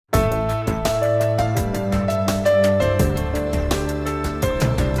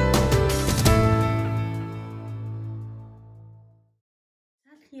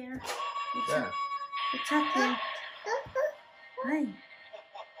chocolate. Ay.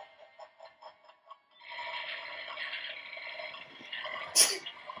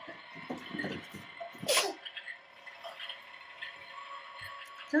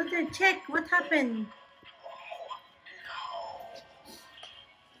 Toddler, check what happened.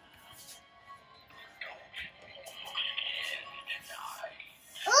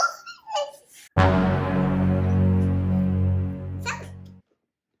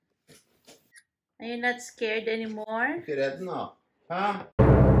 Are you not scared anymore? Ikke redd nå. Hæ?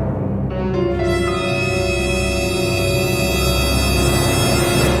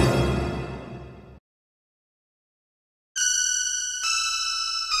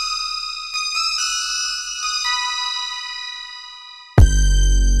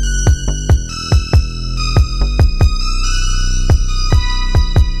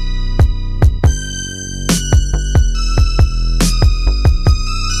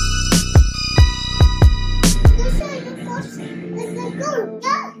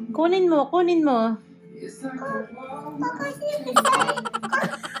 Kunin mo.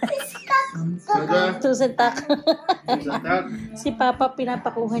 Susuntak. Si Papa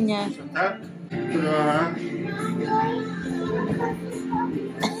pinapakuha niya.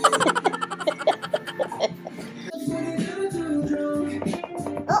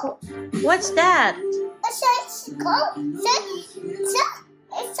 What's that?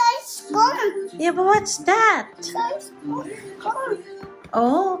 Yeah, but what's that?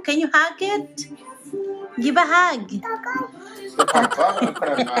 Oh, can you hug it? Give a hug.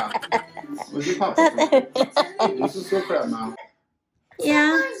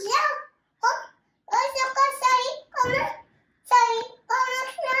 Yeah.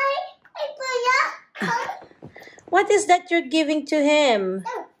 What is that you're giving to him?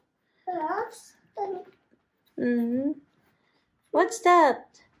 What's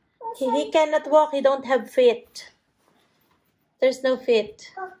that? He cannot walk. He don't have feet. There's no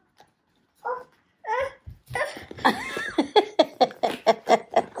feet.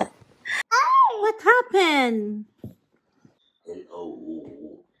 What happened? Hello.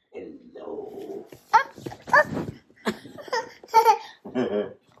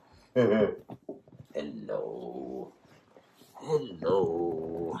 Hello. Hello. Hello.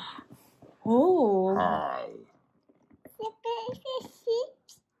 Oh. Hi.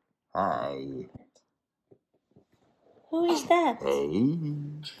 Hi. Who is that? Hey.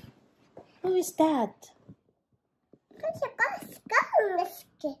 Who is that?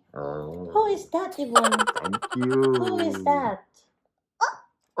 Oh. Who is that, Yvonne? Thank you. Who is that?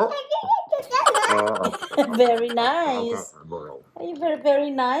 Oh. Very nice. Okay. Are you very,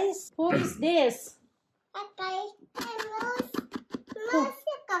 very nice? Who is this?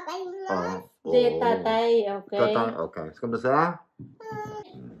 The tatay, okay. Okay. Skal vi se?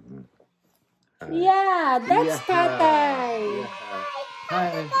 Yeah, that's tatay.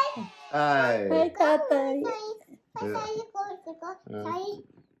 Hi. Hi. Hi, tatay.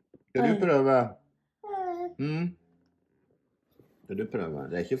 Skal du prøve? Skal du prøve?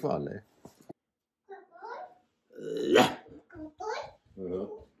 Det er ikke farlig. Ja.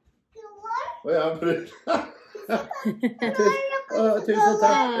 Ja, tusen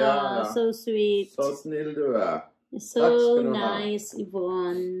takk. Ja. So sweet. Så snill du er. So nice,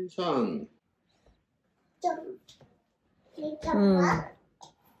 Yvonne. Sånn.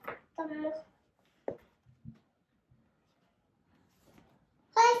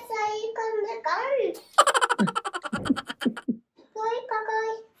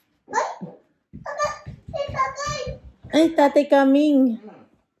 Ay, tatay coming.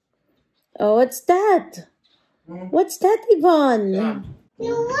 Oh, what's that? What's that, Yvonne?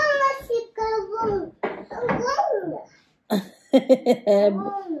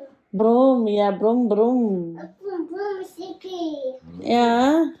 Broom, yeah, broom, broom.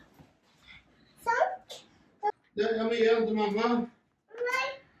 Yeah. Ja, men gjør det til mamma.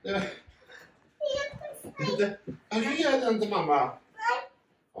 Kan du gjøre den til mamma?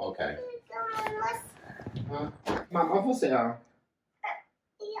 Ok. Mamma får se her.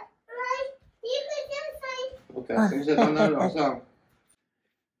 Ok, skal vi sette den der da, sånn.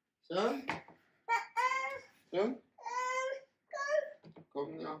 Sånn. Sånn. Kom,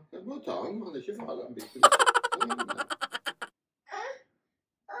 ja. Jeg må ta den, han er ikke farlig, han bitte litt.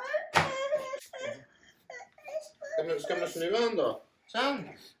 Skal vi snu den da? Sånn.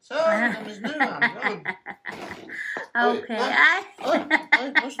 Sånn, skal vi snu den? Sånn. Okay. Oi,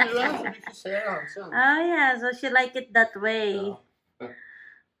 må snu den så du ikke ser den. Sånn. Oh, yeah, so she like it that way. Ja.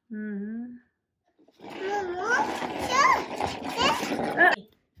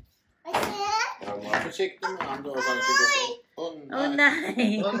 Ja, må være forsiktig med den da, kanskje gå på. Å nei.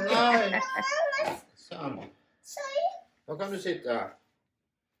 Oh, nice. Å nei. Sånn. Sam. Var kan du sitta?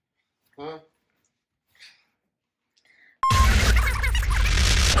 Ja.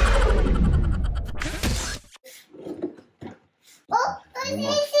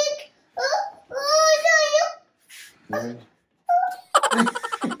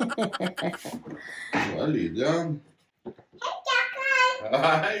 Vad lyder han?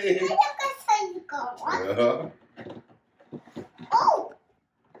 Hej! Ja.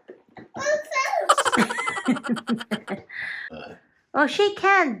 Oh, shake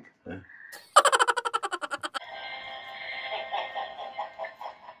hand.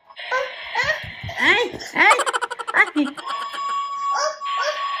 Ay, ay, ay.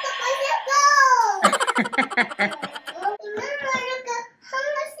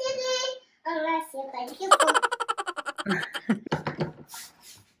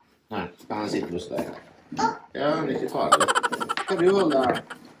 Nej, han sitter hos dig. Ja, lite farligt. Ska du hålla?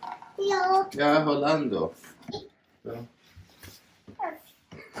 Ja. Ja, håll ändå. Ja.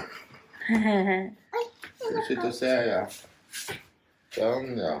 Ska du sitta och säga?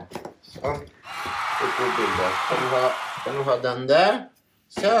 Sån, ja. Så. Upp på bilden. Kan du ha den där?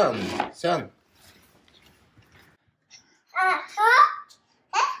 Sen.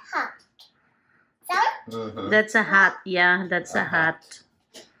 That's a hat. Yeah, that's a hat.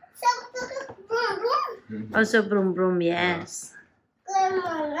 Also broom broom, yes.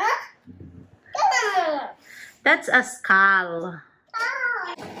 That's a skull.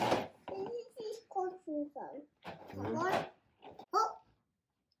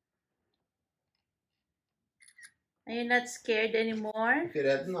 Are you not scared anymore? Är du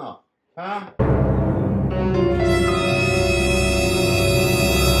rädd nu? Ha?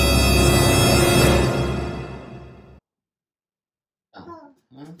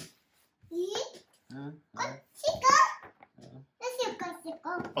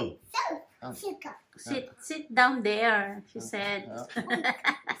 Sit down there, she said.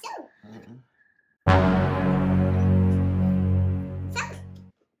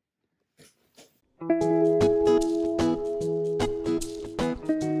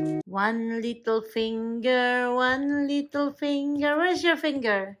 One little finger, one little finger. Where's your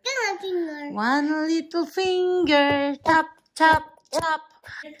finger? One little finger, tap, tap, tap,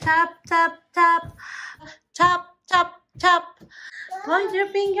 tap, tap, tap, tap, tap, tap. Point your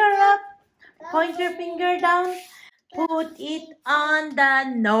finger up, point your finger down. Put it on the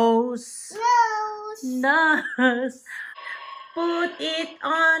nose. Nose. Put it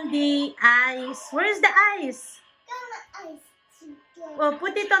on the eyes. Where's the eyes? Well,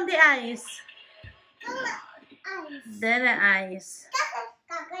 put it on the eyes. Then the eyes.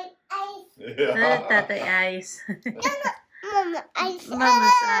 Tatay eyes.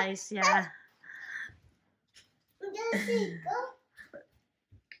 Mama's eyes, yeah.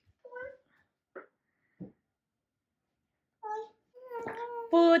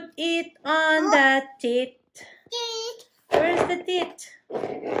 Put it on the teeth. Where's the teeth?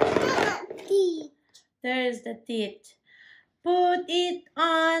 There's the teeth. Put it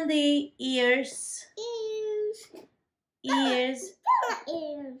on the ears. Ears.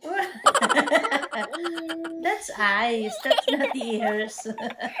 That's eyes. That's not ears.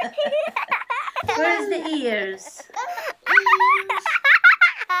 Where's the ears?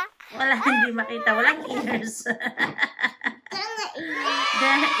 Wala, hindi makita. Walang ears. The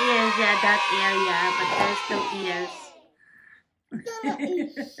ears, yeah, that area, but there's no ears.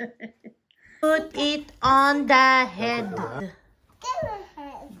 Put it on the head.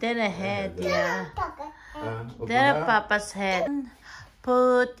 Then a head, yeah. Then a papa's head.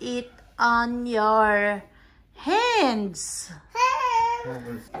 Put it on your hands.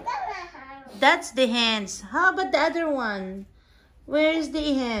 That's the hands. How about the other one? Where's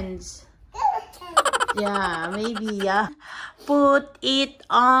the hands? Yeah, maybe, yeah. Put it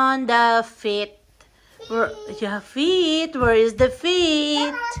on the feet. Where, yeah, feet. Where is the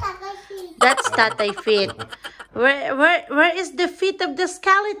feet? That's tatay feet. Where is the feet of the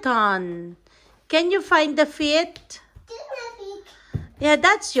skeleton? Can you find the feet? Yeah,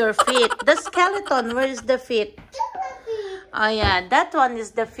 that's your feet. The skeleton, where is the feet? Oh yeah, that one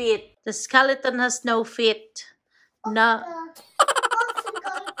is the feet. The skeleton has no feet. No.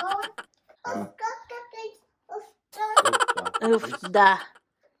 Ufda.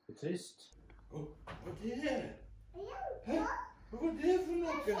 Trist. Vad är det? Hä? Vad var det för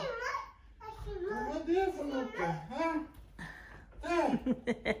något? Vad var det för något?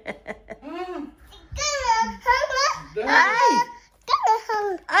 Där.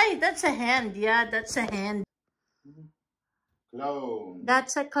 Ay, that's a hand. Yeah, that's a hand. Clown.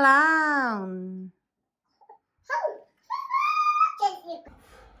 That's a clown.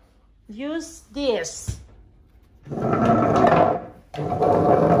 use this.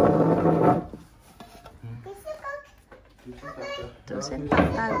 Tusen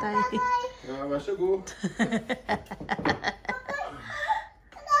tatay. Varsågod.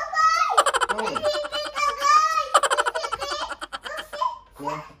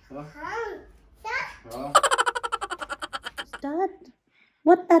 Dad,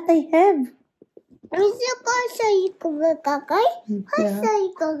 what tatay have?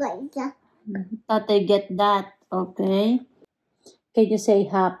 Tatay get that, okay? Can you say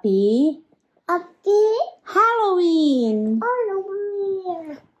happy? Happy Halloween!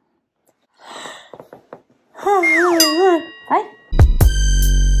 Halloween. Ay,